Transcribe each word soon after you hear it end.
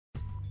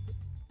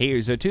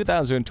Here's a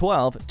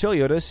 2012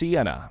 Toyota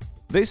Sienna.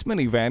 This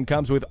minivan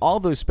comes with all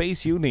the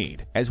space you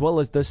need, as well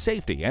as the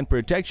safety and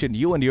protection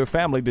you and your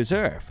family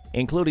deserve,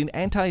 including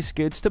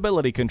anti-skid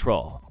stability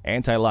control,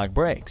 anti-lock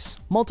brakes,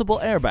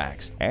 multiple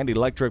airbags, and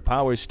electric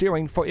power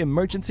steering for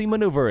emergency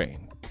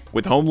maneuvering.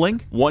 With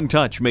HomeLink, one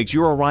touch makes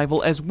your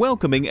arrival as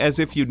welcoming as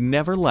if you'd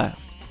never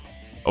left.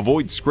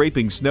 Avoid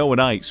scraping snow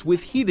and ice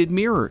with heated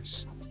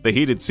mirrors. The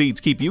heated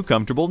seats keep you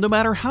comfortable no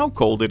matter how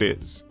cold it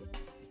is.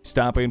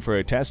 Stop in for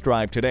a test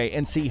drive today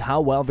and see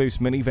how well this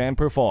minivan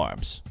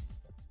performs.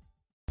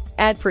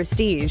 At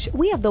Prestige,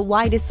 we have the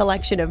widest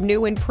selection of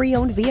new and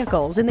pre-owned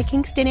vehicles in the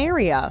Kingston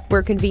area.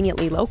 We're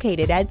conveniently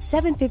located at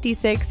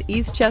 756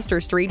 East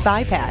Chester Street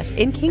Bypass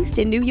in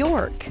Kingston, New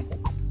York.